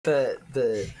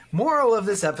The moral of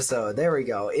this episode, there we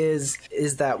go, is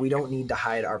that we don't need to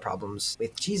hide our problems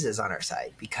with Jesus on our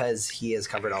side because he has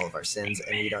covered all of our sins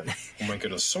and we don't. Oh my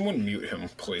goodness, someone mute him,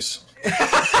 please.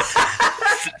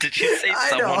 Did you say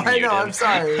someone I mute know, him? I'm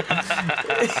sorry.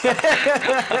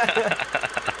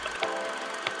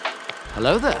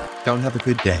 Hello there. Don't have a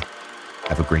good day.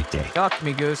 Have a great day. Talk to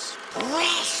me, Goose. I'm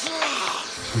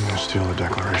gonna steal the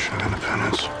Declaration of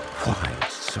Independence. Why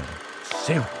so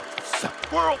serious?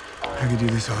 World! I could do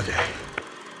this all day.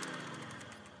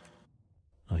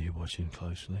 Are you watching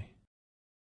closely?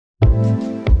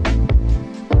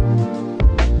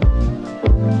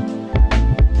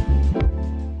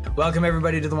 Welcome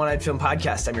everybody to the One-Eyed Film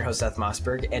Podcast. I'm your host Seth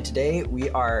Mossberg, and today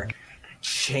we are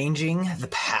changing the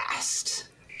past.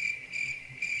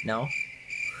 No?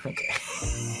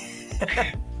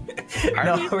 Okay.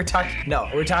 We're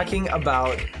talking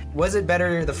about, was it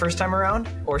better the first time around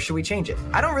or should we change it?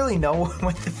 I don't really know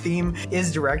what the theme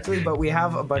is directly, but we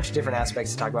have a bunch of different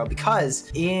aspects to talk about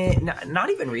because not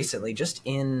even recently, just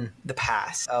in the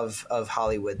past of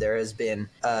Hollywood, there has been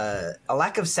a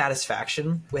lack of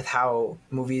satisfaction with how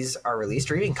movies are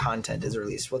released or even content is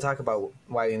released. We'll talk about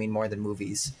why we mean more than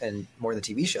movies and more than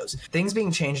TV shows. Things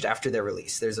being changed after their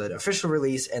release. There's an official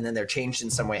release and then they're changed in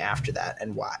some way after that,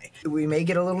 and why. We may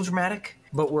get a little dramatic,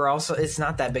 but it's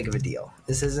not that big of a deal.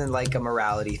 This isn't like a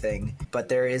morality thing, but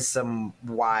there is some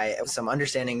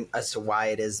understanding as to why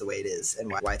it is the way it is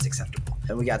and why it's acceptable.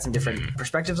 And we got some different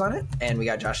perspectives on it, and we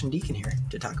got Josh and Deacon here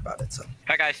to talk about it. So,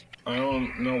 Hi guys. I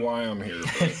don't know why I'm here,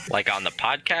 but... Like on the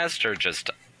podcast or just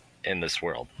in this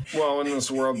world? Well, in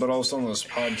this world, but also on this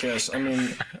podcast. I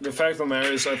mean, the fact of the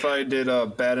matter is I thought I did a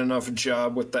bad enough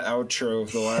job with the outro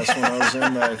of the last one I was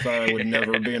in that I thought I would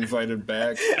never be invited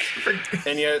back.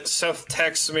 And yet Seth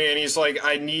texts me and he's like,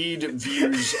 I need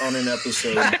views on an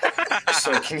episode,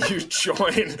 so can you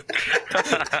join?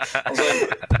 I was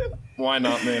like, why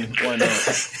not, man? Why not?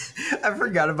 I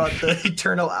forgot about the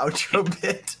eternal outro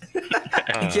bit.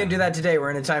 You can't do that today. We're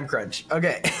in a time crunch.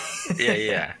 Okay.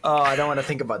 Yeah. Oh, I don't want to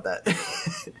think about that.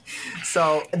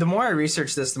 So the more I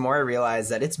research this, the more I realize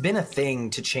that it's been a thing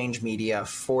to change media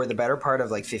for the better part of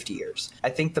like 50 years. I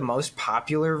think the most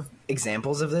popular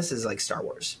examples of this is like Star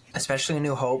Wars, especially A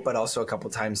New Hope, but also a couple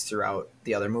times throughout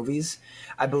the other movies.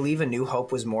 I believe A New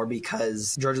Hope was more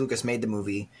because George Lucas made the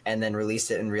movie and then released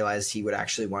it and realized he would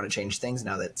actually want to change things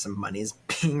now that some money is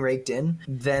being raked in.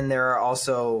 Then there are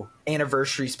also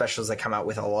anniversary specials that come out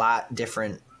with a lot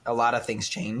of things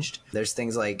changed. There's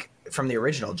things like from the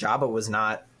original, Jabba was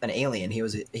not an alien. He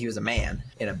was a man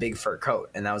in a big fur coat,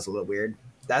 and that was a little weird.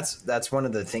 That's one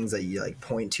of the things that you like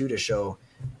point to show.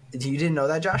 You didn't know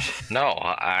that, Josh? No,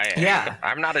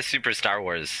 I'm not a super Star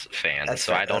Wars fan,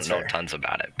 I don't know tons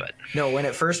about it. But no, when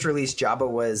it first released, Jabba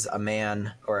was a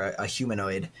man or a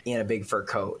humanoid in a big fur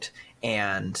coat,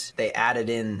 and they added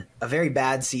in a very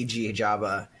bad CG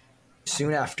Jabba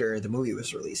soon after the movie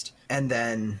was released. And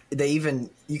then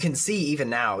you can see even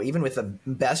now, even with the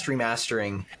best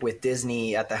remastering with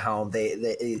Disney at the helm,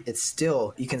 you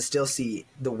can still see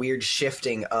the weird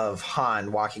shifting of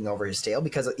Han walking over his tail,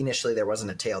 because initially there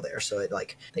wasn't a tail there. So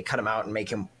they cut him out and make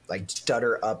him like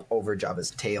stutter up over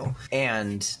Jabba's tail.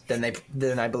 And then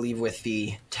I believe with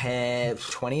the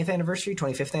 20th anniversary,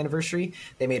 25th anniversary,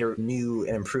 they made a new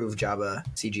and improved Jabba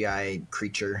CGI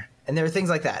creature. And there are things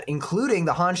like that, including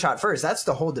the Han shot first. That's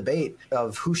the whole debate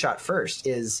of who shot first,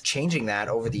 is changing that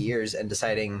over the years and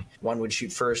deciding one would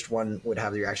shoot first, one would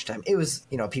have the reaction time. It was,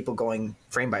 people going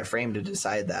frame by frame to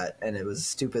decide that. And it was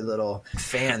stupid little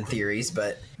fan theories,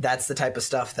 but that's the type of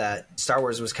stuff that Star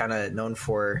Wars was kind of known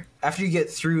for. After you get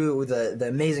through the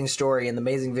amazing story and the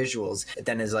amazing visuals, it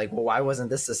then is like, well, why wasn't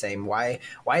this the same? Why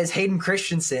is Hayden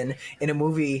Christensen in a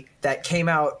movie that came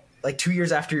out like 2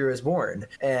 years after he was born?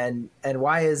 And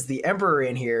why is the Emperor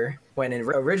in here when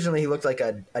originally he looked like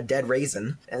a dead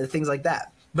raisin, and things like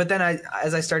that. But then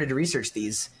as I started to research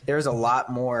these, there's a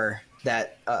lot more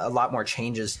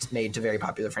changes made to very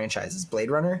popular franchises. Blade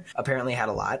Runner apparently had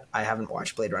a lot. I haven't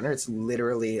watched Blade Runner. It's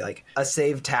literally like a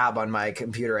saved tab on my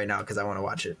computer right now because I want to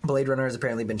watch it. Blade Runner has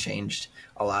apparently been changed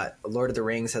a lot. Lord of the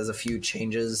Rings has a few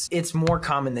changes. It's more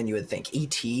common than you would think.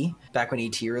 E.T., back when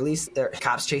E.T. released, the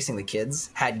cops chasing the kids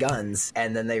had guns,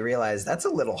 and then they realized that's a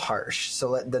little harsh.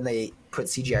 So then they put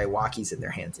CGI walkies in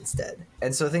their hands instead.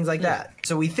 And so things like that.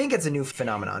 So we think it's a new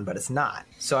phenomenon, but it's not.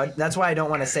 So that's why I don't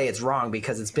want to say it's wrong,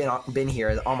 because it's been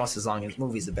here almost as long as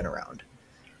movies have been around.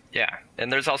 Yeah,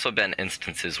 and there's also been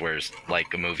instances where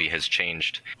like a movie has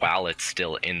changed while it's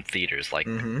still in theaters, like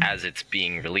as it's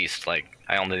being released. Like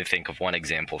I only think of one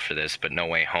example for this, but No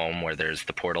Way Home, where there's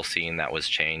the portal scene that was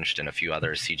changed and a few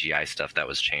other CGI stuff that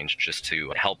was changed just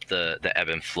to help the ebb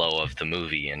and flow of the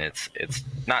movie. And it's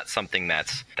not something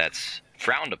that's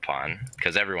frowned upon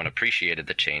because everyone appreciated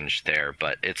the change there,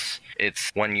 but it's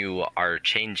when you are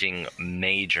changing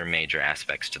major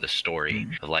aspects to the story,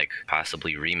 like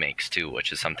possibly remakes too,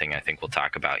 which is something I think we'll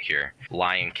talk about here.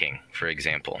 Lion King, for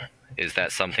example. Is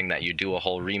that something that you do a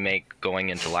whole remake going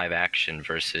into live action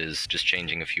versus just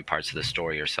changing a few parts of the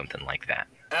story or something like that?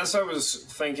 As I was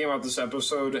thinking about this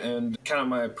episode and kind of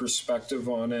my perspective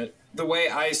on it, the way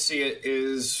I see it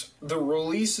is the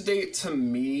release date to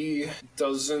me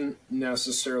doesn't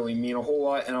necessarily mean a whole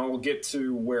lot, and I'll get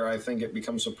to where I think it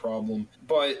becomes a problem.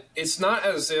 But it's not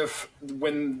as if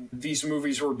when these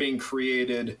movies were being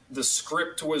created, the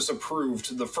script was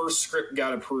approved, the first script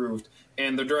got approved,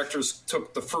 and the directors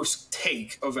took the first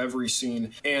take of every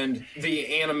scene, and the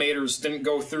animators didn't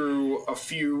go through a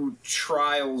few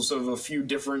trials of a few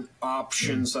different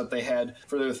options that they had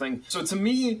for their thing. So to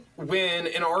me, when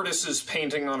an artist is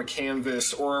painting on a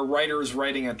canvas or a writer is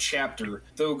writing a chapter,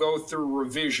 they'll go through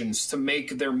revisions to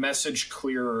make their message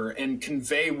clearer and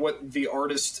convey what the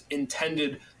artist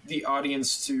intended the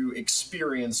audience to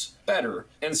experience better.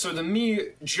 And so to me,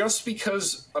 just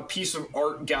because a piece of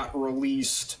art got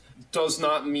released does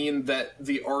not mean that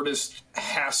the artist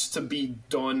has to be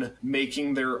done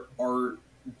making their art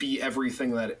be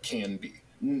everything that it can be.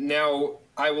 Now,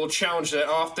 I will challenge that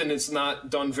often it's not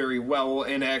done very well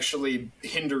and actually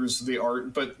hinders the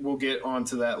art, but we'll get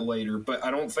onto that later. But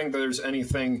I don't think that there's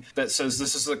anything that says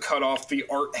this is the cutoff, the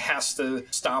art has to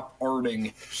stop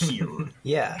arting here.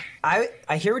 Yeah.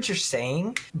 I hear what you're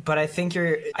saying, but I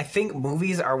think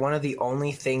movies are one of the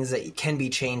only things that can be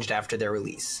changed after their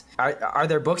release. Are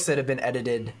there books that have been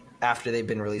edited after they've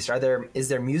been released? Is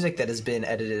there music that has been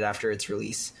edited after its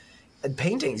release?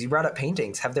 Paintings, you brought up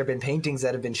paintings. Have there been paintings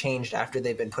that have been changed after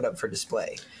they've been put up for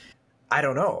display? I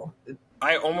don't know.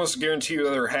 I almost guarantee you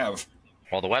there have.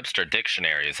 Well, the Webster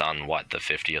Dictionary is on, what, the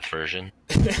 50th version?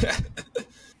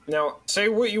 Now, say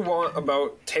what you want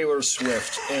about Taylor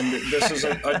Swift, and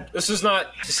this is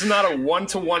not a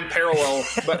one-to-one parallel,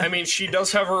 but I mean, she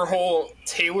does have her whole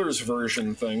Taylor's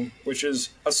version thing, which is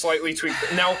a slightly tweaked.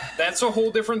 Now, that's a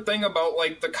whole different thing about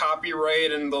like the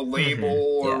copyright and the label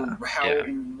or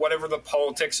whatever the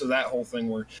politics of that whole thing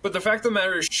were. But the fact of the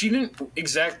matter is, she didn't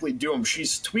exactly do them.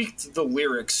 She's tweaked the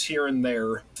lyrics here and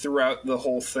there throughout the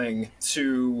whole thing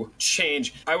to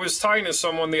change. I was talking to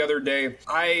someone the other day.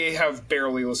 I have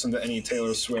barely listened to any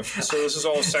Taylor Swift, so this is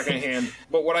all secondhand.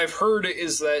 But what I've heard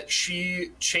is that she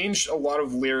changed a lot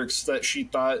of lyrics that she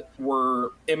thought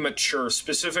were immature.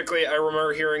 Specifically, I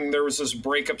remember hearing there was this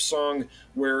breakup song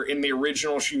where in the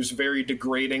original she was very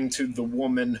degrading to the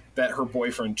woman that her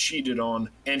boyfriend cheated on,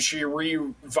 and she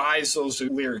revised those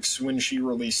lyrics when she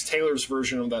released Taylor's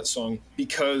version of that song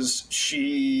because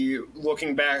she,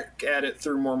 looking back at it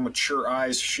through more mature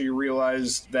eyes, she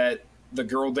realized that the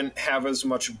girl didn't have as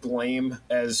much blame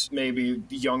as maybe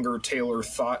younger Taylor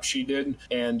thought she did,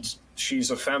 and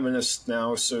she's a feminist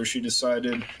now, so she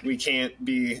decided we can't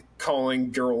be calling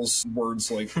girls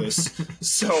words like this.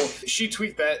 So she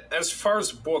tweaked that. As far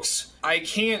as books, I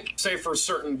can't say for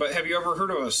certain, but have you ever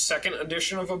heard of a second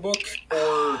edition of a book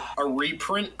or a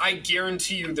reprint? I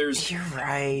guarantee you there's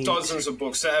dozens of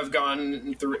books that have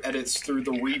gone through edits, through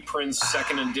the reprints,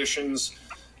 second editions.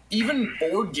 Even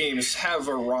board games have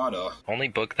errata. Only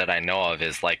book that I know of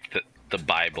is like the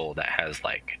Bible that has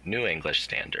like New English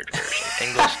Standard Version,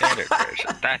 English Standard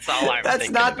Version. That's all I'm thinking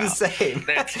about. That's not the same.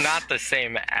 That's not the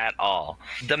same at all.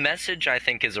 The Message, I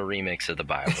think, is a remix of the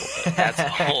Bible, but that's a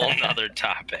whole nother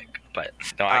topic. But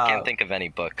no, I can't think of any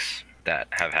books that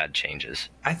have had changes.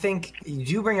 I think you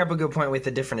do bring up a good point with the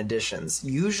different editions.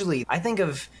 Usually, I think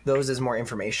of those as more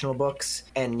informational books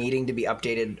and needing to be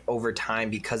updated over time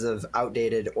because of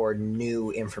outdated or new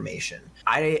information.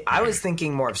 I was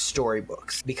thinking more of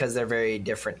storybooks because they're very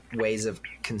different ways of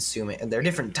consuming, and they're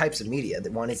different types of media.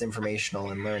 One is informational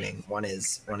and learning. One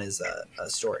is a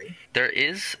story. There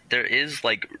is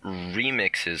like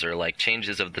remixes or like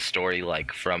changes of the story,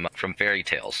 like from fairy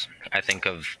tales. I think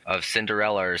of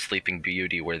Cinderella or Sleeping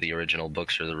Beauty, where the original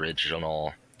books or the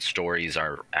original stories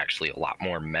are actually a lot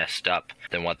more messed up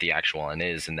than what the actual one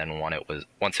is, and then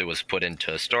once it was put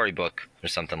into a storybook or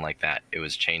something like that, it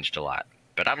was changed a lot.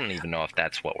 But I don't even know if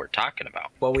that's what we're talking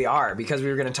about. Well, we are, because we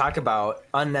were going to talk about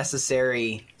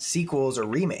unnecessary sequels or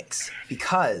remakes.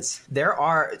 Because there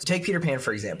are, take Peter Pan,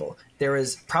 for example. There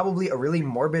is probably a really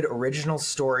morbid original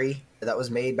story that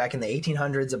was made back in the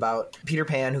 1800s about Peter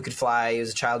Pan who could fly. He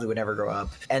was a child who would never grow up.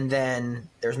 And then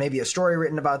there's maybe a story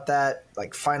written about that,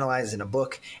 like finalized in a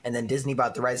book. And then Disney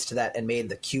bought the rights to that and made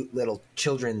the cute little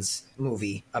children's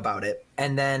movie about it.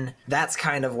 And then that's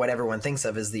kind of what everyone thinks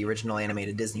of as the original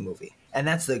animated Disney movie. And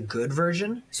that's the good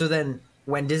version. So then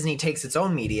when Disney takes its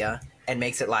own media and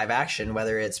makes it live action,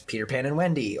 whether it's Peter Pan and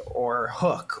Wendy or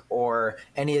Hook or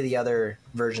any of the other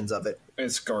versions of it,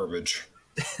 it's garbage.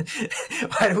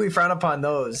 Why do we frown upon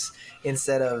those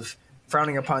instead of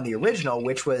frowning upon the original,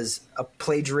 which was a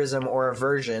plagiarism or a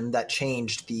version that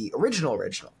changed the original?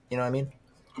 You know what I mean?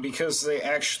 Because they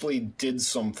actually did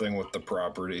something with the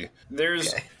property.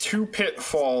 There's two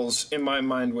pitfalls in my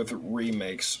mind with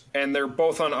remakes, and they're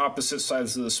both on opposite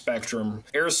sides of the spectrum.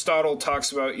 Aristotle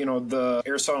talks about,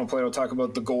 Aristotle and Plato talk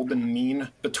about the golden mean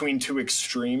between two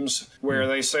extremes, where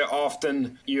they say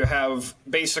often you have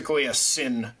basically a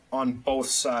sin on both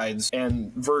sides,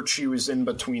 and virtue is in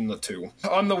between the two.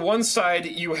 On the one side,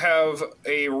 you have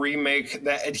a remake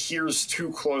that adheres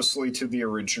too closely to the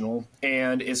original,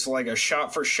 and it's like a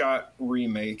shot-for-shot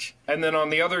remake. And then on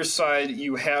the other side,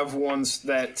 you have ones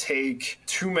that take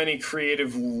too many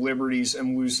creative liberties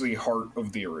and lose the heart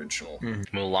of the original.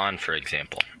 Mulan, for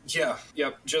example. Yeah,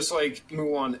 yep, just like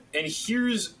Mulan. And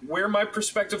here's where my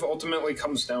perspective ultimately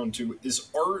comes down to, is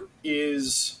art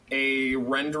is a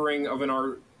rendering of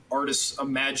an artist's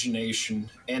imagination,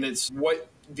 and it's what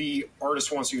the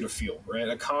artist wants you to feel, right?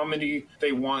 A comedy,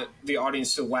 they want the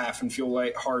audience to laugh and feel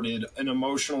lighthearted. An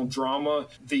emotional drama,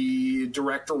 the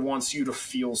director wants you to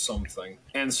feel something.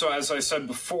 And so, as I said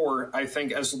before, I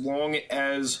think as long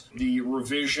as the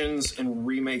revisions and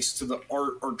remakes to the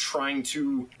art are trying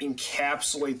to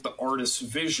encapsulate the artist's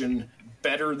vision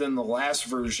better than the last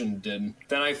version did,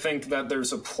 then I think that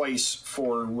there's a place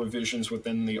for revisions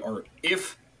within the art.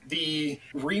 If the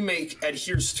remake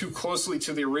adheres too closely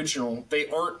to the original, they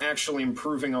aren't actually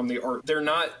improving on the art. They're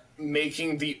not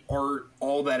making the art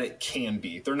all that it can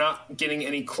be. They're not getting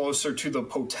any closer to the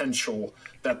potential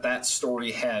that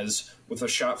story has with a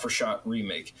shot-for-shot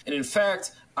remake. And in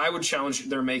fact, I would challenge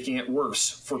they're making it worse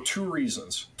for two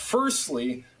reasons.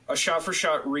 Firstly, a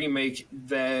shot-for-shot remake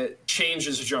that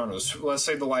changes genres, let's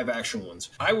say the live-action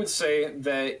ones. I would say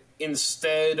that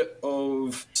instead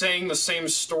of saying the same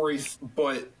story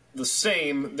but the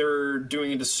same, they're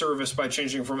doing a disservice by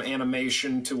changing from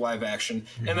animation to live action.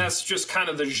 And that's just kind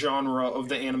of the genre of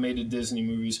the animated Disney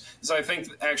movies. Is I think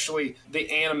actually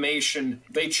the animation,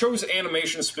 they chose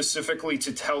animation specifically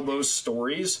to tell those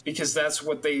stories because that's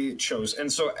what they chose.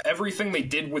 And so everything they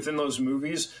did within those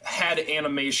movies had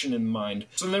animation in mind.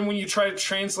 So then when you try to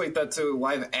translate that to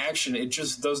live action, it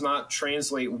just does not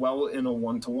translate well in a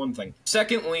one-to-one thing.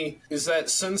 Secondly, is that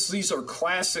since these are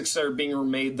classics that are being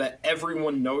remade that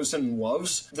everyone knows and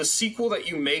loves, the sequel that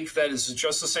you make that is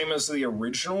just the same as the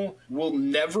original will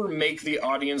never make the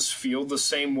audience feel the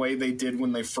same way they did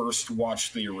when they first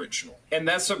watched the original. And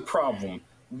that's a problem.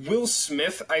 Will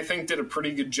Smith, I think, did a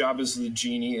pretty good job as the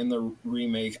genie in the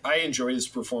remake. I enjoyed his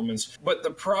performance. But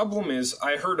the problem is,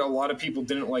 I heard a lot of people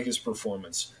didn't like his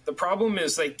performance. The problem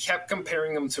is they kept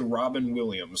comparing him to Robin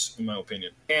Williams, in my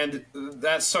opinion. And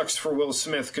that sucks for Will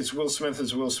Smith, because Will Smith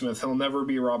is Will Smith. He'll never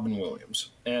be Robin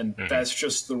Williams. And that's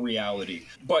just the reality.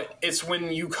 But it's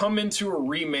when you come into a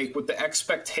remake with the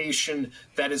expectation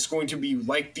that it's going to be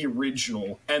like the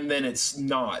original, and then it's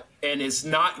not. And it's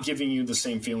not giving you the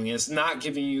same feeling. It's not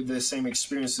giving you the same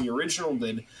experience the original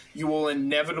did. You will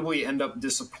inevitably end up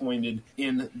disappointed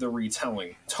in the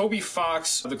retelling. Toby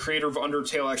Fox, the creator of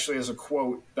Undertale, actually has a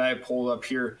quote that I pulled up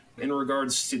here in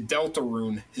regards to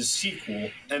Deltarune, his sequel.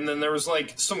 And then there was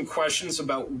like some questions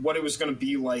about what it was going to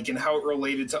be like and how it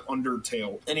related to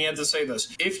Undertale. And he had to say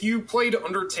this: if you played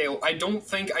Undertale, I don't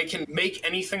think I can make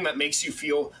anything that makes you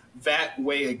feel that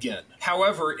way again.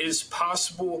 However, it is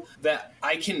possible that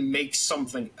I can make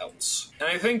something else. And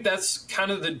I think that's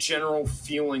kind of the general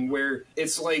feeling where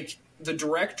it's like the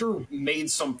director made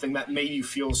something that made you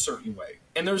feel a certain way.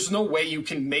 And there's no way you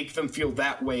can make them feel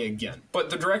that way again. But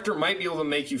the director might be able to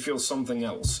make you feel something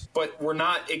else. But we're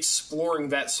not exploring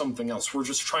that something else. We're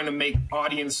just trying to make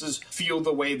audiences feel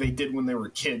the way they did when they were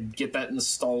a kid, get that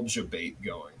nostalgia bait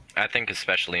going. I think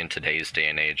especially in today's day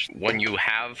and age, when you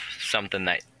have something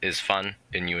that is fun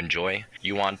and you enjoy,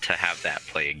 you want to have that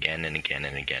play again and again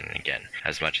and again and again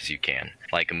as much as you can.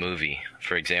 Like a movie,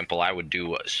 for example, I would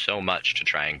do so much to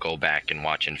try and go back and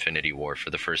watch Infinity War for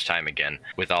the first time again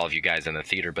with all of you guys in the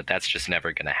theater, but that's just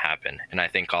never going to happen. And I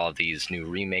think all of these new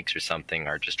remakes or something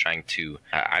are just trying to,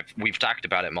 we've talked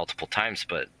about it multiple times,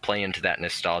 but play into that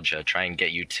nostalgia, try and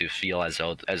get you to feel as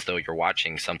though you're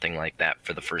watching something like that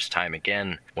for the first time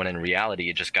again, when in reality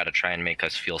you just got to try and make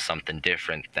us feel something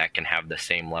different that can have the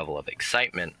same level of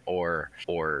excitement or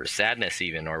sadness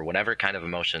even, or whatever kind of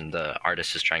emotion the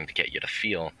artist is trying to get you to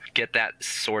feel. Get that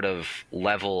sort of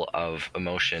level of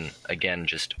emotion again,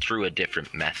 just through a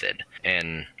different method.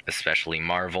 And especially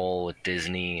Marvel,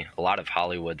 Disney, a lot of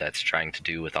Hollywood that's trying to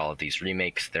do with all of these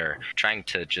remakes, they're trying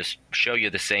to just show you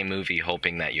the same movie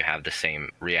hoping that you have the same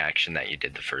reaction that you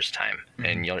did the first time.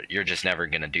 And you're just never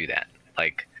going to do that.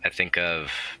 Like, I think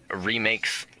of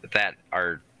remakes that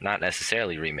are not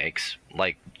necessarily remakes,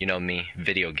 like, you know me,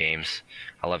 video games.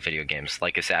 I love video games,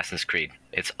 like Assassin's Creed.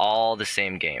 It's all the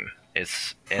same game.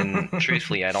 And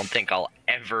truthfully, I don't think I'll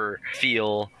ever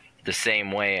feel the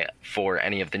same way for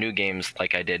any of the new games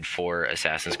like I did for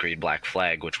Assassin's Creed Black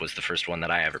Flag, which was the first one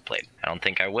that I ever played. I don't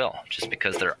think I will, just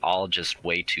because they're all just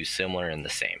way too similar and the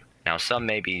same. Now, some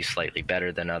may be slightly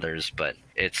better than others, but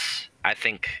I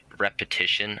think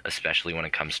repetition, especially when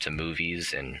it comes to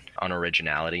movies and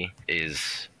unoriginality,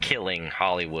 is killing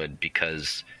Hollywood,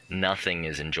 because nothing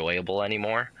is enjoyable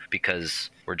anymore,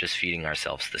 because we're just feeding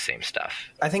ourselves the same stuff.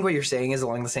 I think what you're saying is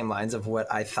along the same lines of what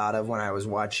I thought of when I was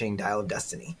watching Dial of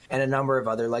Destiny and a number of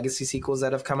other legacy sequels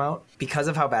that have come out. Because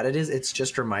of how bad it is, it's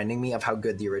just reminding me of how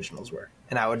good the originals were.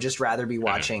 And I would just rather be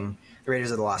watching the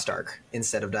Raiders of the Lost Ark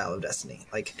instead of Dial of Destiny.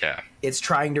 It's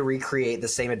trying to recreate the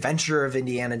same adventure of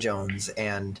Indiana Jones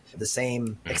and the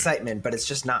same excitement, but it's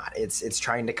just not. It's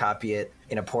trying to copy it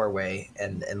in a poor way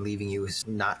and leaving you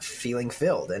not feeling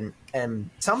filled. And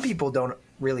some people don't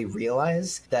really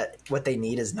realize that what they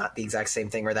need is not the exact same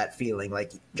thing, or that feeling.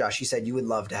 Like Josh, you said you would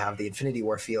love to have the Infinity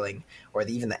War feeling or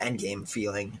even the Endgame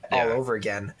feeling all over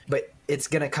again, but it's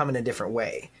going to come in a different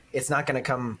way. It's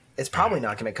probably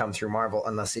not going to come through Marvel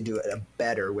unless they do it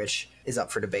better, which is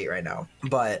up for debate right now.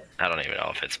 But I don't even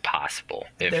know if it's possible.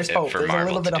 There's hope. There's a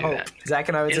little bit of hope. Zach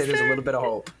and I would say there's a little bit of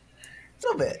hope. A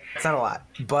little bit. It's not a lot.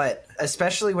 But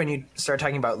especially when you start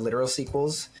talking about literal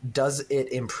sequels, does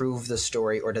it improve the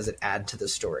story or does it add to the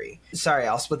story? Sorry,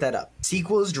 I'll split that up.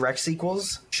 Sequels, direct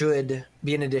sequels, should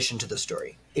be an addition to the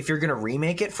story. If you're going to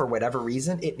remake it for whatever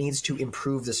reason, it needs to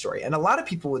improve the story. And a lot of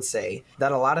people would say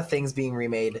that a lot of things being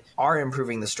remade are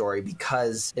improving the story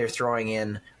because they're throwing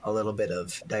in a little bit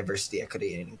of diversity,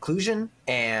 equity, and inclusion,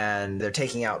 and they're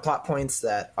taking out plot points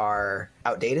that are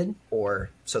outdated,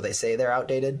 or so they say they're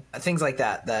outdated. Things like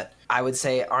that I would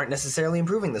say aren't necessarily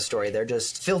improving the story. They're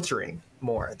just filtering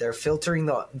more. They're filtering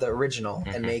the original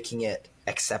and making it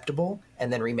acceptable,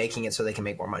 and then remaking it so they can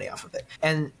make more money off of it.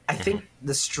 And I think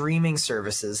the streaming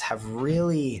services have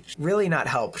really, really not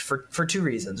helped for two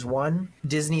reasons. One,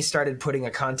 Disney started putting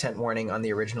a content warning on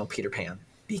the original Peter Pan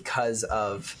because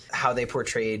of how they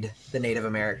portrayed the Native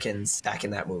Americans back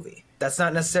in that movie. That's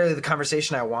not necessarily the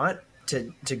conversation I want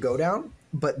to go down,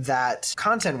 but that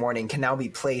content warning can now be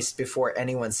placed before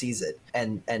anyone sees it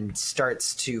and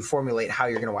starts to formulate how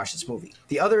you're going to watch this movie.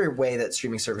 The other way that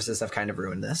streaming services have kind of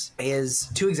ruined this is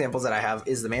two examples that I have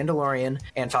is The Mandalorian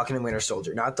and Falcon and Winter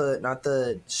Soldier. Not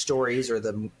the stories or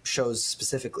the shows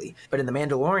specifically, but in The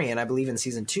Mandalorian, I believe in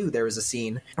season 2, there was a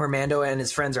scene where Mando and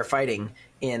his friends are fighting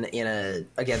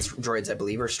against droids, I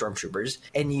believe, or stormtroopers,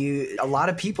 and a lot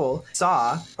of people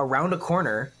saw around a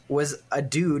corner was a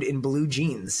dude in blue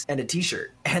jeans and a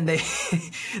t-shirt, and they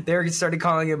started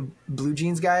calling him Blue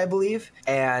Jeans Guy, I believe,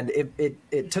 and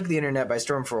it took the internet by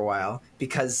storm for a while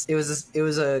because it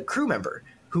was a crew member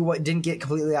who didn't get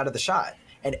completely out of the shot,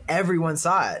 and everyone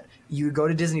saw it. You would go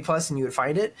to Disney Plus and you would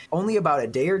find it. Only about a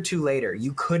day or two later,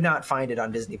 you could not find it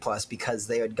on Disney Plus because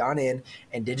they had gone in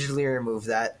and digitally removed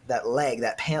that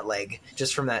pant leg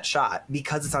just from that shot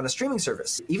because it's on a streaming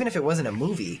service. Even if it wasn't a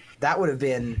movie, that would have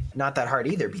been not that hard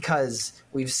either, because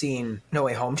we've seen No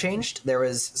Way Home changed. There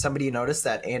was somebody who noticed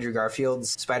that Andrew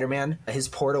Garfield's Spider-Man, his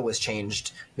portal was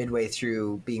changed midway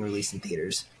through being released in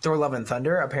theaters. Thor Love and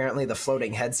Thunder, apparently the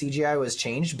floating head CGI was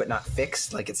changed but not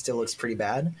fixed. Like, it still looks pretty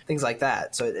bad. Things like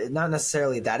that. So not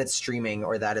necessarily that it's streaming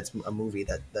or that it's a movie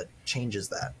that changes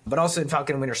that. But also in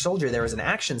Falcon and Winter Soldier, there was an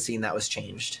action scene that was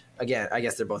changed again, I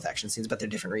guess they're both action scenes, but they're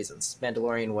different reasons.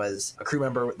 Mandalorian was a crew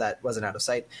member that wasn't out of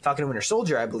sight. Falcon and Winter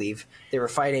Soldier, I believe, they were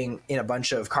fighting in a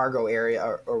bunch of cargo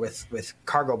area or with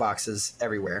cargo boxes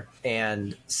everywhere.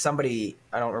 And somebody,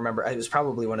 I don't remember, it was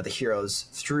probably one of the heroes,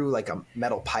 threw like a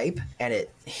metal pipe and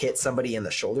it hit somebody in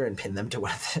the shoulder and pinned them to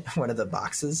one of the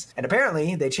boxes. And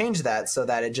apparently they changed that so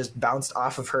that it just bounced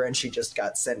off of her and she just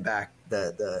got sent back.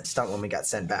 The stunt woman got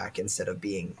sent back instead of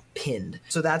being pinned.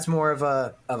 So that's more of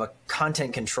a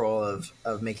content control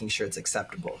of making sure it's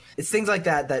acceptable. It's things like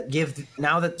that give,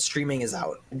 now that streaming is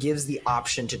out, gives the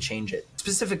option to change it,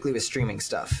 specifically with streaming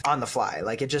stuff on the fly.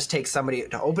 Like it just takes somebody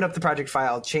to open up the project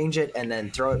file, change it, and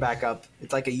then throw it back up.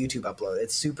 It's like a YouTube upload.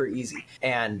 It's super easy.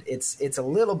 And it's a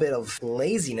little bit of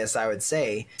laziness, I would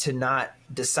say, to not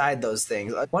decide those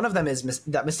things. One of them is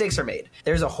that mistakes are made.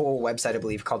 There's a whole website, I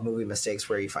believe, called Movie Mistakes,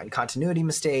 where you find continuity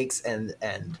mistakes and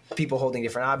people holding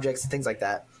different objects and things like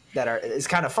that is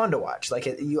kind of fun to watch. Like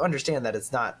you understand that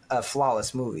it's not a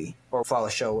flawless movie or a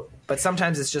flawless show, but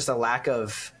sometimes it's just a lack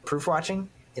of proof watching.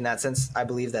 In that sense, I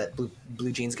believe that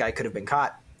Blue Jeans guy could have been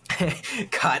caught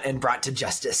and brought to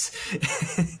justice.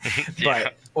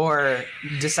 But or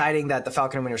deciding that the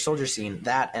Falcon and Winter Soldier scene,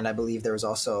 that, and I believe there was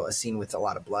also a scene with a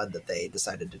lot of blood that they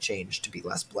decided to change to be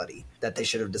less bloody, that they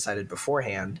should have decided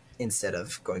beforehand instead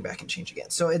of going back and change again.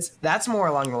 So that's more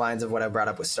along the lines of what I brought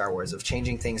up with Star Wars, of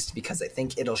changing things because I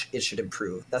think it should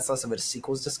improve. That's less of a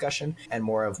sequels discussion and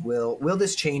more of will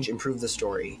this change improve the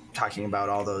story? Talking about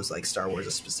all those, like Star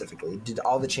Wars specifically. Did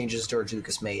all the changes George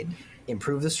Lucas made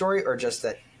improve the story, or just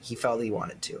that he felt he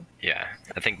wanted to? Yeah,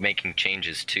 I think making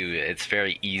changes too, it's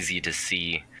very easy to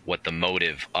see what the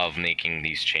motive of making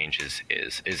these changes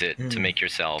is. Is it to make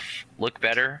yourself look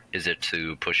better? Is it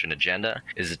to push an agenda?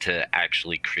 Is it to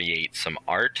actually create some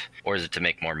art? Or is it to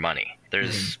make more money?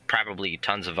 There's probably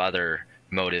tons of other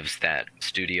motives that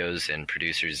studios and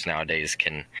producers nowadays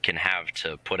can have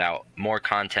to put out more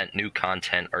content, new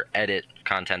content, or edit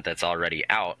content that's already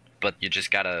out. But you just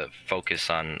gotta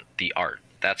focus on the art.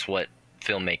 That's what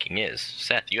filmmaking is.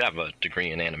 Seth, you have a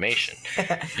degree in animation.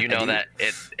 You know that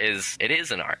it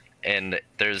is an art, and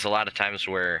there's a lot of times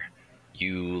where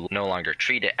you no longer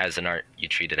treat it as an art, you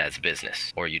treat it as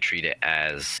business, or you treat it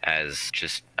as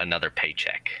just another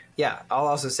paycheck. Yeah, I'll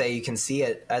also say you can see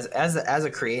it as a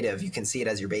creative, you can see it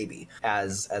as your baby,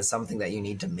 as something that you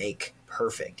need to make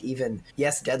perfect. Even,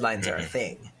 yes, deadlines are a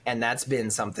thing, and that's been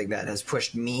something that has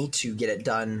pushed me to get it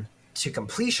done to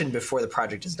completion before the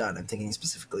project is done. I'm thinking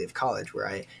specifically of college, where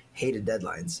I hated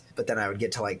deadlines, but then I would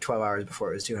get to like 12 hours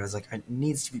before it was due, and I was like, it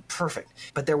needs to be perfect.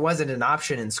 But there wasn't an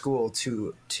option in school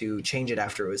to change it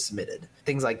after it was submitted.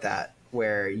 Things like that,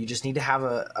 where you just need to have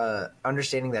a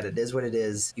understanding that it is what it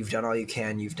is. You've done all you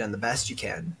can. You've done the best you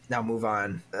can. Now move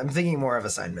on. I'm thinking more of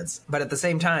assignments, but at the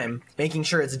same time, making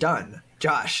sure it's done.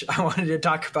 Josh, I wanted to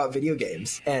talk about video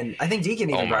games, and I think Deacon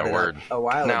even brought it up a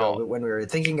while ago when we were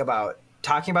thinking about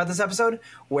talking about this episode,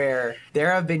 where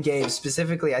there have been games,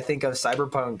 specifically I think of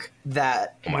Cyberpunk,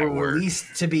 that were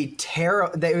released to be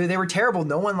terrible. They were terrible.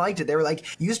 No one liked it. They were like,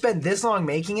 you spent this long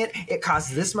making it, it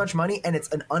costs this much money, and it's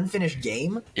an unfinished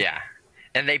game. Yeah.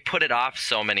 And they put it off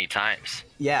so many times.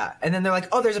 Yeah, and then they're like,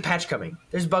 "Oh, there's a patch coming.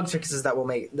 There's bug fixes that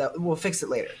will fix it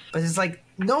later." But it's like,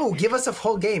 no, give us a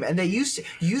full game. And they used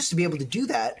to be able to do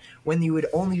that when you would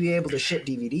only be able to ship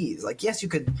DVDs. Like, yes, you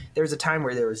could. There was a time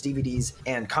where there was DVDs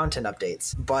and content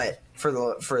updates, but for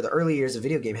the early years of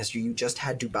video game history, you just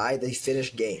had to buy the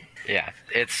finished game. Yeah,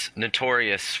 it's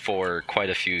notorious for quite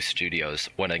a few studios.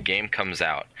 When a game comes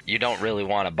out, you don't really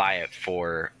want to buy it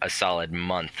for a solid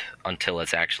month until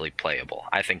it's actually playable.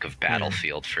 I think of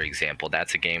Battlefield, for example.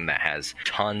 That's a game that has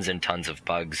tons and tons of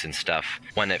bugs and stuff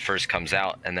when it first comes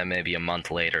out, and then maybe a month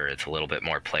later it's a little bit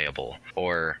more playable.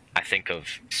 Or I think of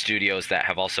studios that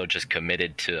have also just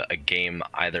committed to a game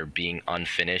either being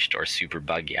unfinished or super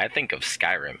buggy. I think of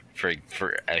Skyrim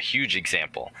for a huge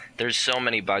example. There's so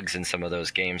many bugs in some of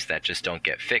those games that just don't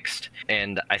get fixed.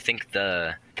 And I think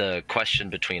the question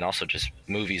between also just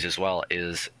movies as well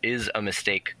is a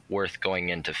mistake worth going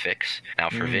in to fix? Now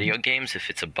for video games, if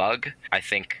it's a bug, I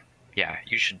think, yeah,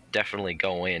 you should definitely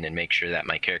go in and make sure that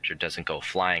my character doesn't go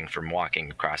flying from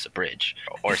walking across a bridge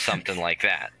or something like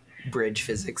that. Bridge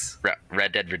physics.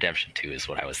 Red Dead Redemption 2 is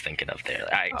what I was thinking of there.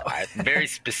 Very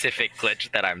specific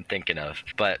glitch that I'm thinking of.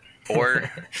 But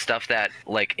Or stuff that,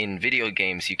 like in video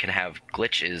games, you can have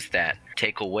glitches that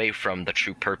take away from the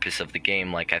true purpose of the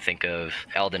game. Like I think of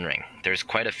Elden Ring. There's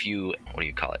quite a few,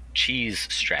 cheese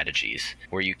strategies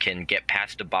where you can get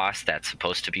past a boss that's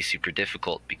supposed to be super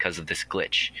difficult because of this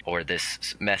glitch or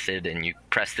this method, and you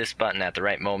press this button at the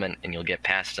right moment and you'll get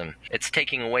past them. It's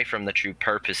taking away from the true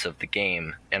purpose of the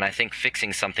game, and I think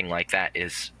fixing something like that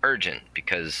is urgent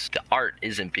because the art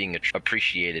isn't being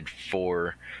appreciated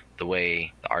for the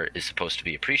way the art is supposed to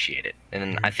be appreciated.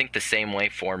 And I think the same way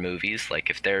for movies, like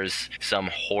if there's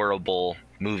some horrible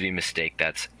movie mistake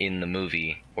that's in the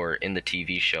movie or in the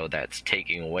TV show that's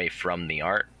taking away from the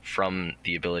art, from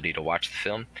the ability to watch the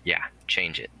film, yeah,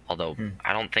 change it. Although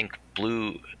I don't think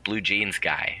Blue Jeans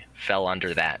guy fell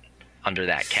under that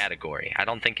category. I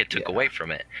don't think it took away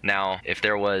from it. Now, if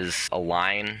there was a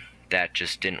line that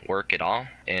just didn't work at all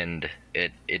and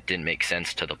it didn't make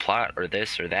sense to the plot or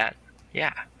this or that,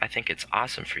 yeah, I think it's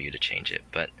awesome for you to change it,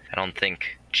 but I don't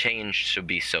think change should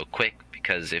be so quick,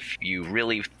 because if you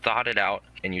really thought it out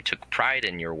and you took pride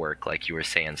in your work, like you were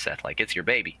saying, Seth, like it's your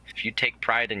baby. If you take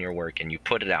pride in your work and you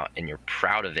put it out and you're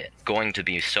proud of it, going to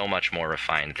be so much more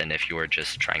refined than if you were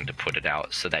just trying to put it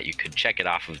out so that you could check it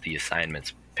off of the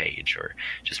assignments page or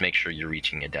just make sure you're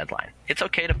reaching a deadline. It's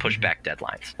okay to push back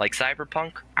deadlines. Like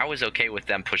Cyberpunk, I was okay with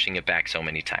them pushing it back so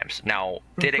many times. Now,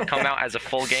 did it come out as a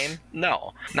full game?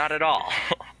 No, not at all.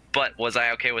 But was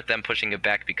I okay with them pushing it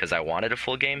back because I wanted a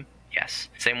full game? Yes.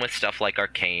 Same with stuff like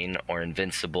Arcane or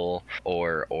Invincible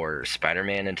or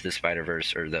Spider-Man Into the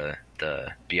Spider-Verse, or the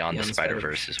Beyond the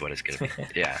Spider-Verse is what it's going to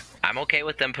be. Yeah. I'm okay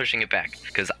with them pushing it back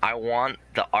because I want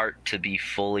the art to be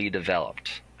fully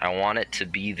developed. I want it to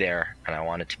be there, and I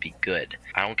want it to be good.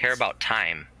 I don't care about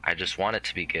time. I just want it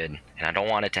to be good, and I don't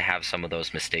want it to have some of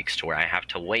those mistakes to where I have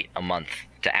to wait a month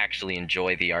to actually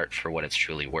enjoy the art for what it's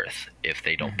truly worth if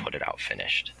they don't put it out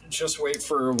finished. Just wait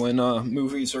for when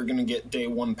movies are going to get day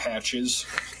one patches.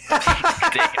 Day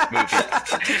one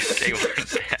patch.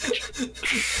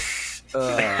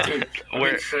 Dude,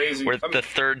 where crazy. The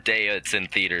third day it's in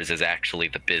theaters is actually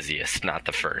the busiest, not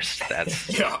the first.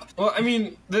 That's yeah. Well, I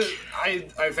mean,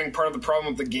 I think part of the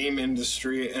problem with the game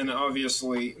industry, and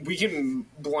obviously we can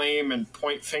blame and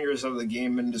point fingers at the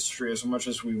game industry as much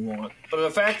as we want, but the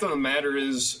fact of the matter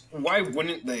is, why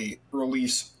wouldn't they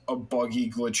release a buggy,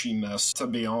 glitchy mess, to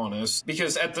be honest?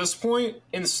 Because at this point,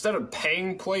 instead of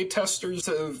paying playtesters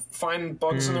to find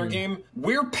bugs in their game,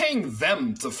 we're paying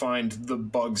them to find the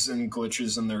bugs and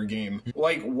glitches in their game.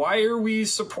 Like, why are we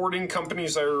supporting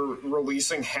companies that are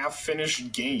releasing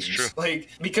half-finished games? Like,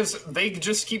 because they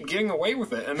just keep getting away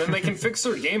with it, and then they can fix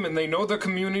their game, and they know the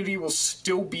community will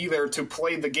still be there to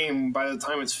play the game by the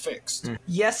time it's fixed.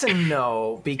 Yes and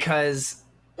no, because...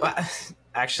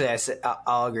 Actually,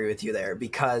 I'll agree with you there,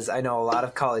 because I know a lot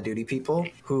of Call of Duty people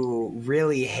who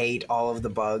really hate all of the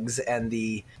bugs and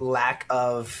the lack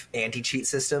of anti-cheat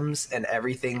systems and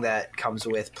everything that comes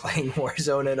with playing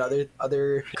Warzone and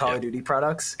other Call of Duty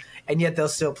products, and yet they'll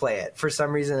still play it. For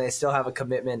some reason, they still have a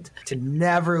commitment to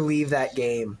never leave that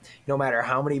game, no matter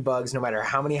how many bugs, no matter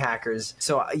how many hackers.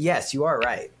 So yes, you are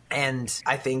right. And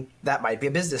I think that might be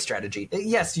a business strategy.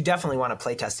 Yes, you definitely want to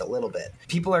playtest a little bit.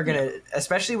 People are going to,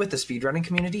 especially with the speedrunning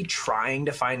community, trying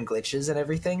to find glitches and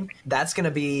everything, that's going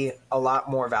to be a lot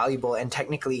more valuable and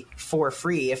technically for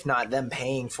free, if not them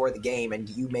paying for the game and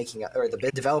you making, or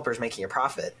the developers making a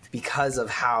profit, because of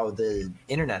how the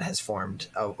internet has formed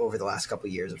over the last couple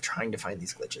of years of trying to find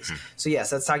these glitches. So yes,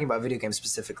 that's talking about video games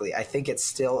specifically. I think it's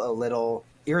still a little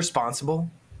irresponsible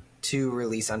to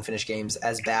release unfinished games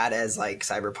as bad as like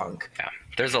Cyberpunk. Yeah,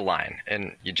 there's a line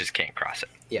and you just can't cross it.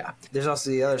 Yeah. There's also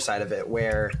the other side of it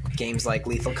where games like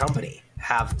Lethal Company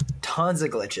have tons of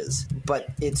glitches, but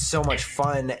it's so much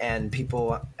fun and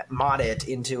people mod it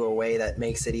into a way that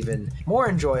makes it even more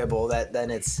enjoyable that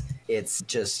then it's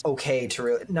just okay to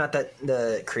really, not that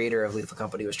the creator of Lethal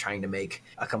Company was trying to make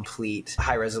a complete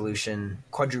high resolution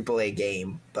quadruple A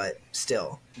game, but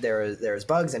still there's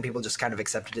bugs and people just kind of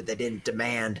accepted it. They didn't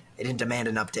demand an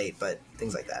update, but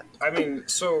things like that. I mean,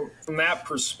 so from that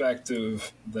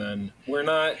perspective, then we're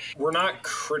not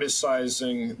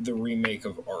criticizing the remake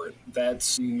of art.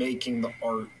 That's making the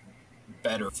art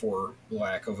better, for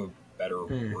lack of a better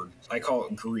word. I call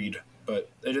it greed, but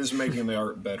it is making the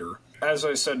art better. As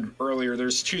I said earlier,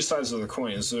 there's two sides of the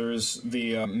coin. There's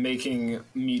the making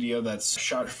media that's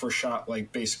shot for shot,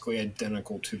 like basically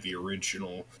identical to the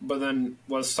original. But then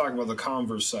let's talk about the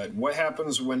converse side. What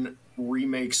happens when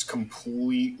remakes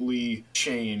completely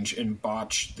change and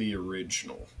botch the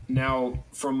original. Now,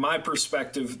 from my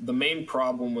perspective, the main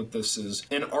problem with this is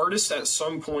an artist at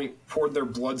some point poured their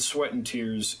blood, sweat, and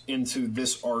tears into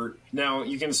this art. Now,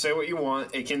 you can say what you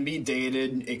want. It can be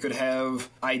dated. It could have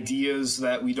ideas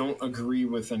that we don't agree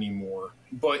with anymore.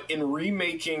 But in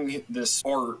remaking this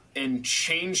art and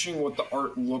changing what the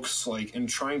art looks like and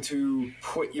trying to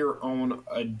put your own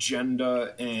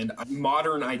agenda and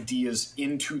modern ideas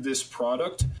into this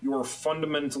product, you're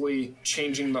fundamentally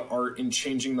changing the art and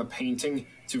changing the painting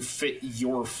to fit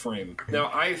your frame. Now,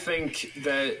 I think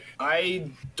that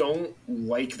I don't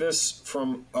like this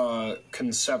from a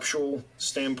conceptual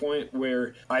standpoint,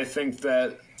 where I think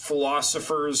that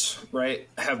philosophers, right,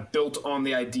 have built on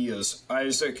the ideas. Who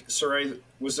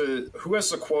has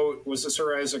the quote? Was it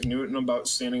Sir Isaac Newton about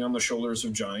standing on the shoulders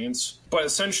of giants? But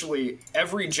essentially,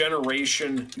 every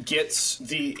generation gets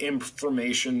the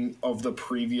information of the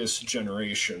previous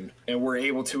generation, and we're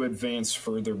able to advance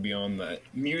further beyond that.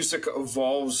 Music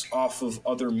evolves off of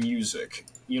other music.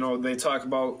 You know, they talk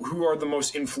about who are the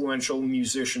most influential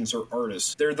musicians or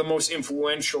artists. They're the most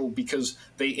influential because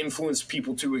they influence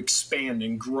people to expand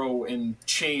and grow and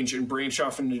change and branch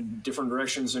off into different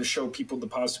directions and show people the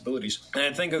possibilities. And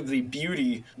I think of the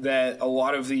beauty that a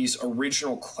lot of these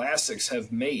original classics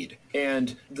have made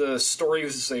and the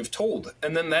stories they've told.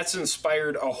 And then that's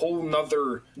inspired a whole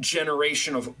nother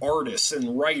generation of artists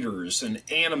and writers and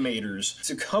animators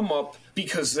to come up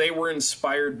because they were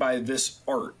inspired by this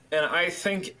art. And I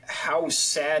think how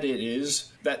sad it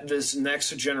is that this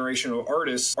next generation of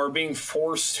artists are being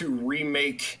forced to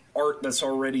remake art that's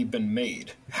already been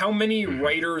made. How many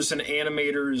writers and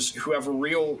animators who have a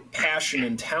real passion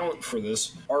and talent for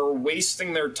this are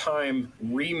wasting their time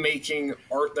remaking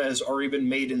art that has already been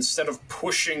made instead of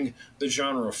pushing the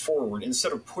genre forward,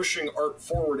 instead of pushing art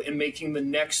forward and making the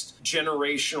next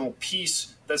generational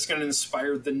piece that's going to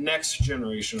inspire the next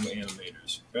generation of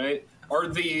animators, right? Are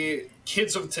the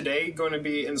kids of today going to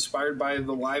be inspired by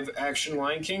the live action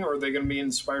Lion King, or are they going to be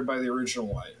inspired by the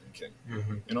original Lion King?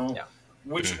 You know? Yeah.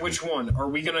 Which one? Are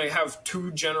we going to have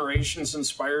two generations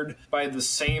inspired by the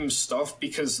same stuff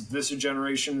because this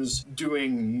generation is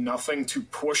doing nothing to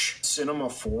push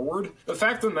cinema forward? The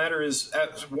fact of the matter is,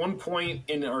 at one point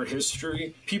in our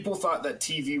history, people thought that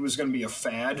TV was going to be a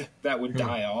fad that would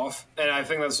die off. And I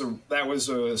think that was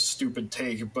a stupid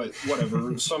take, but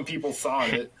whatever. Some people thought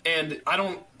it. And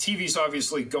TV's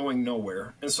obviously going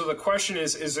nowhere. And so the question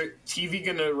is it TV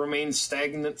going to remain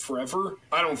stagnant forever?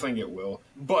 I don't think it will.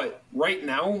 But right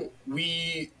now,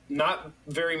 not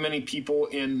very many people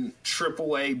in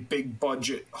AAA big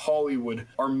budget Hollywood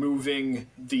are moving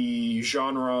the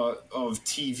genre of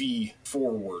TV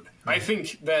forward. I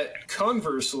think that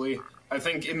conversely, I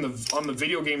think on the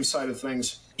video game side of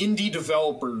things, indie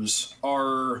developers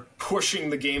are pushing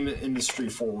the game industry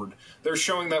forward. They're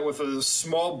showing that with a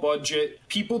small budget,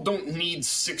 people don't need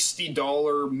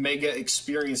 $60 mega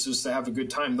experiences to have a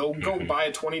good time. They'll go buy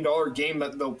a $20 game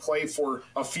that they'll play for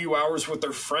a few hours with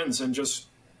their friends and just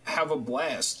have a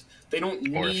blast. They don't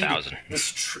need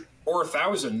or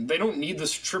 1,000. They don't need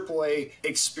this AAA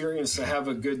experience to have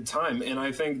a good time. And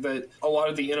I think that a lot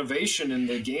of the innovation in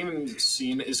the gaming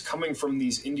scene is coming from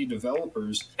these indie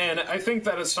developers. And I think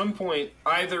that at some point,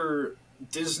 either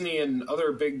Disney and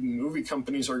other big movie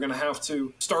companies are going to have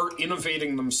to start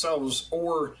innovating themselves,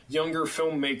 or younger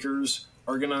filmmakers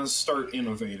are going to start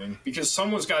innovating, because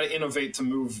someone's got to innovate to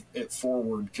move it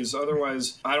forward, because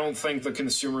otherwise I don't think the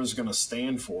consumer is going to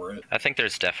stand for it. I think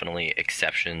there's definitely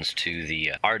exceptions to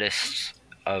the artists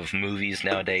of movies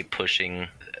nowadays pushing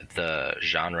the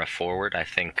genre forward. I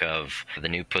think of the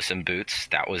new Puss in Boots.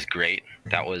 That was great.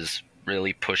 That was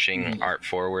really pushing art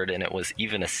forward, and it was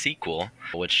even a sequel,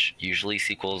 which usually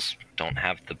sequels don't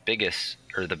have the biggest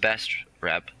or the best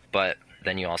rep. But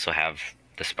then you also have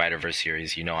the Spider-Verse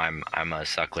series. You know, I'm a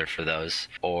suckler for those.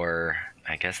 Or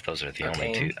I guess those are the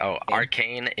only two. Oh, yeah.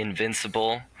 Arcane,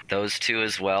 Invincible, those two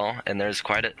as well. And there's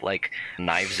quite a, like,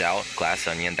 Knives Out, Glass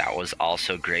Onion, that was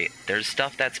also great. There's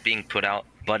stuff that's being put out,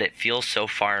 but it feels so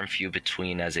far and few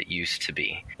between as it used to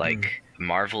be. Like,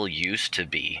 Marvel used to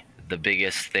be the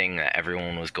biggest thing that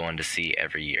everyone was going to see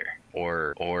every year.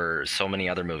 Or so many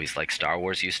other movies, like Star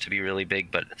Wars used to be really big,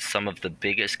 but some of the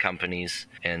biggest companies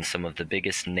and some of the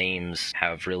biggest names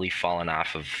have really fallen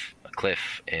off of a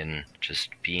cliff in just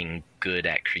being good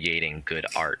at creating good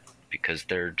art, because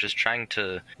they're just trying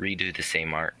to redo the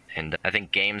same art. And I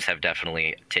think games have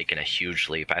definitely taken a huge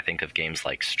leap. I think of games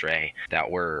like Stray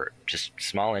that were just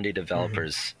small indie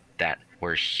developers that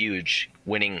were huge,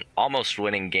 almost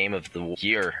winning Game of the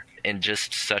Year in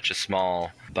just such a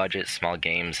small budget, small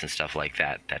games and stuff like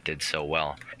that did so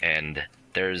well. And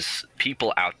There's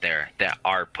people out there that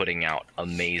are putting out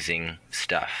amazing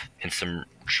stuff and some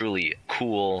truly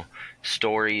cool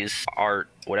stories, art,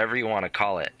 whatever you want to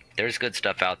call it. There's good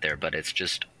stuff out there, but it's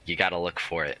just, you got to look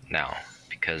for it now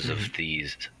because of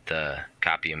the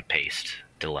copy and paste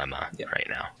dilemma right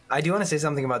now. I do want to say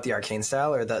something about the arcane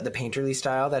style, or the painterly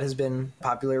style that has been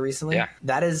popular recently. Yeah.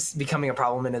 That is becoming a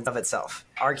problem in and of itself.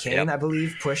 Arcane, I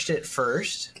believe, pushed it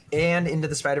first, and Into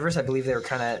the Spider-Verse, I believe they were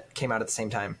came out at the same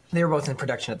time. They were both in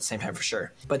production at the same time for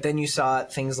sure. But then you saw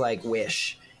things like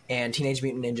Wish and Teenage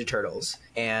Mutant Ninja Turtles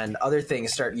and other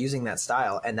things start using that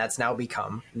style, and that's now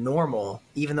become normal,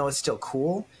 even though it's still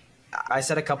cool. I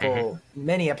said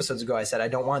many episodes ago, I said I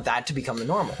don't want that to become the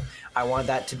normal. I want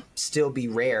that to still be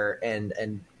rare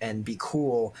and be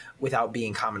cool without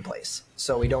being commonplace.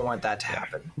 So we don't want that to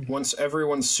happen. Once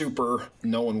everyone's super,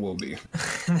 no one will be.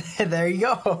 There you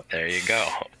go. There you go.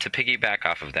 To piggyback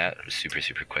off of that super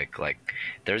quick, like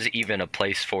there's even a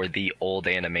place for the old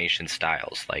animation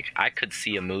styles. Like I could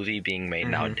see a movie being made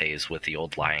nowadays with the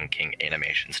old Lion King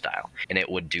animation style, and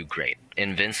it would do great.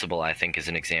 Invincible, I think, is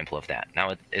an example of that.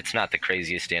 Now, it's not the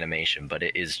craziest animation, but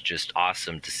it is just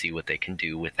awesome to see what they can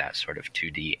do with that sort of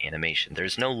 2D animation.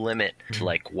 There's no limit to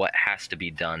like what has to be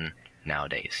done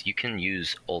nowadays. You can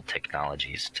use old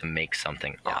technologies to make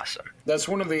something awesome. That's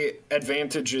one of the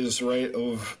advantages, right,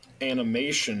 of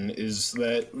animation, is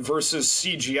that versus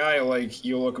CGI, like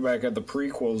you look back at the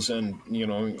prequels and, you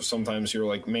know, sometimes you're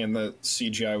like, man, that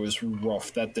CGI was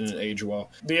rough, that didn't age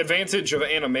well. The advantage of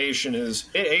animation is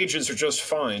it ages just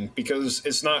fine because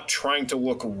it's not trying to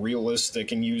look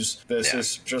realistic and use this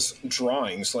as just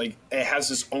drawings. Like it has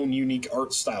its own unique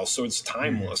art style, so it's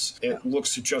timeless. It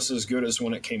looks just as good as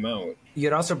when it came out. You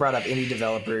had also brought up indie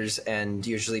developers and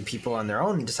usually people on their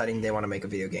own deciding they want to make a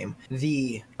video game.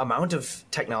 The amount of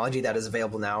technology that is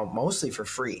available now, mostly for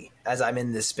free, as I'm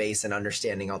in this space and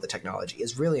understanding all the technology,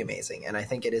 is really amazing. And I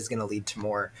think it is going to lead to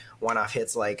more one-off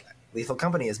hits like Lethal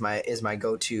Company is my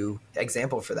go-to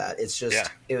example for that. It's just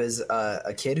it was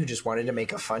a kid who just wanted to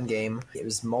make a fun game. It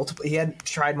was multiple. He had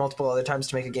tried multiple other times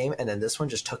to make a game, and then this one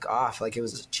just took off. Like it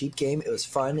was a cheap game. It was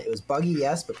fun. It was buggy,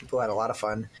 yes, but people had a lot of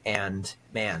fun. And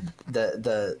man,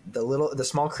 the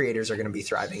small creators are going to be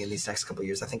thriving in these next couple of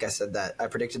years. I think I said that. I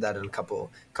predicted that in a couple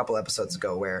episodes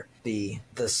ago, where the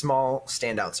small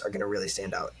standouts are going to really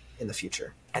stand out in the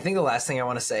future. I think the last thing I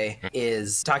want to say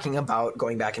is talking about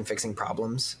going back and fixing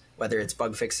problems. Whether it's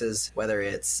bug fixes, whether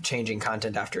it's changing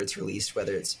content after it's released,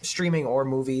 whether it's streaming or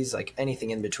movies, like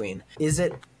anything in between. Is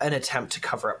it an attempt to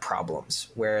cover up problems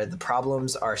where the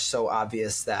problems are so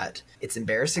obvious that it's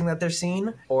embarrassing that they're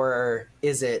seen? Or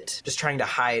is it just trying to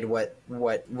hide what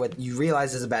you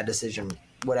realize is a bad decision,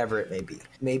 whatever it may be?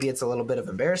 Maybe it's a little bit of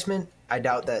embarrassment. I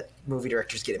doubt that movie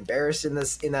directors get embarrassed in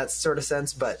that sort of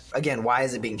sense. But again, why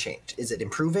is it being changed? Is it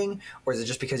improving, or is it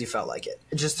just because you felt like it?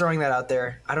 Just throwing that out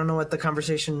there. I don't know what the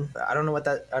conversation. I don't know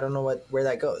where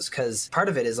that goes, because part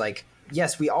of it is like,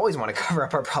 yes, we always want to cover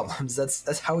up our problems.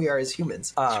 That's how we are as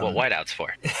humans. That's what Whiteout's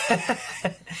for.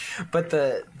 But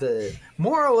the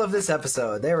moral of this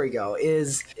episode, there we go,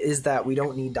 is that we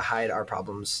don't need to hide our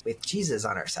problems with Jesus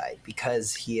on our side,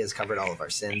 because he has covered all of our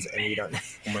sins, and we don't.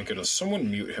 Oh my goodness! Someone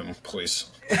mute him, please.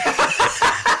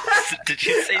 Did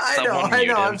you say someone I know. mute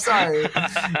him? I'm sorry.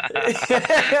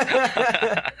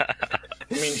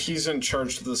 I mean, he's in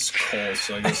charge of this call,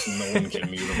 so I guess no one can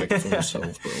mute him for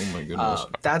himself. But oh my goodness,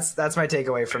 that's my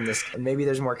takeaway from this. Maybe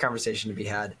there's more conversation to be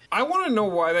had. I want to know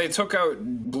why they took out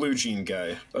Blue Jean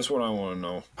guy. That's what I want to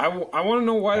know. I want to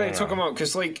know why they took him out.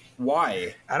 Because like,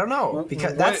 why? I don't know.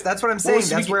 Because that's what I'm saying.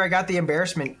 That's where I got the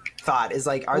embarrassment thought. Is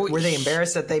like, were they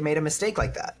embarrassed that they made a mistake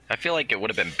like that? I feel like it would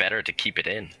have been better to keep it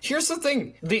in. Here's the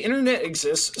thing: the internet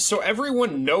exists, so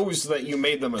everyone knows that you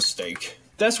made the mistake.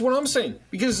 That's what I'm saying.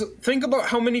 Because think about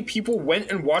how many people went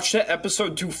and watched that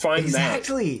episode to find that.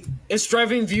 Exactly. It's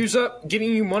driving views up,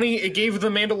 getting you money. It gave The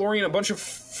Mandalorian a bunch of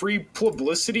free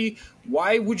publicity.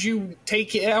 Why would you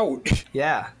take it out?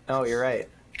 Yeah. Oh, you're right.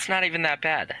 It's not even that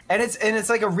bad. And it's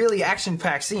like a really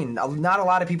action-packed scene. Not a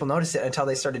lot of people noticed it until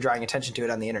they started drawing attention to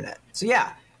it on the internet. So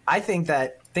yeah, I think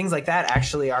that things like that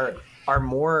actually are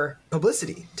more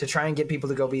publicity to try and get people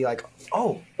to go be like,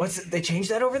 oh, they changed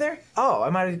that over there? Oh, I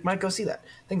might go see that.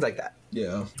 Things like that.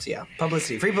 Yeah. So yeah,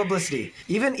 publicity, free publicity.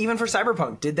 Even for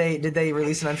Cyberpunk, did they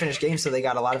release an unfinished game so they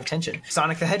got a lot of attention?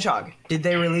 Sonic the Hedgehog, did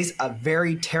they release a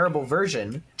very terrible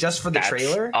version just for the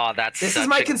trailer? Oh, this is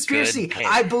my conspiracy.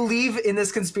 I believe in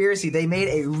this conspiracy. They made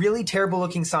a really terrible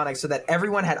looking Sonic so that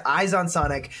everyone had eyes on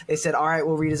Sonic. They said, all right,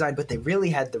 we'll redesign, but they really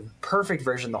had the perfect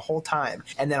version the whole time.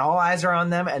 And then all eyes are on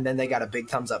them, and then they got a big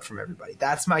thumbs up from everybody.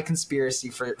 That's my conspiracy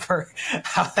for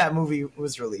how that movie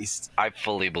was released. I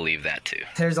fully believe that too.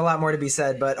 there's a lot more to be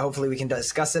said, but hopefully we can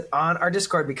discuss it on our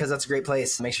Discord because that's a great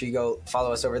place. Make sure you go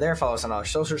follow us over there, follow us on all our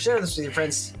socials, share this with your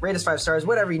friends, rate us 5 stars,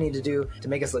 whatever you need to do to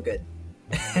make us look good.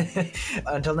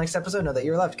 Until next episode, know that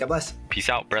you're loved. God bless. Peace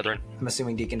out, brethren. I'm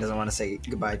assuming Deacon doesn't want to say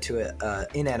goodbye to an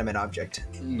inanimate object.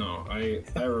 No, I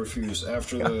refuse.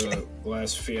 After the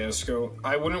last fiasco,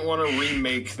 I wouldn't want to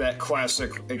remake that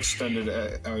classic extended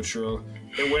outro.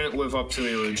 It wouldn't live up to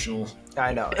the original.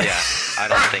 I know. Yeah, I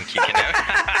don't think you can.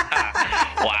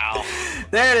 Wow.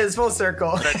 There it is, full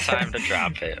circle. What a time to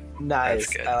drop it. Nice.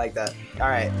 That's good. I like that. All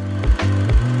right.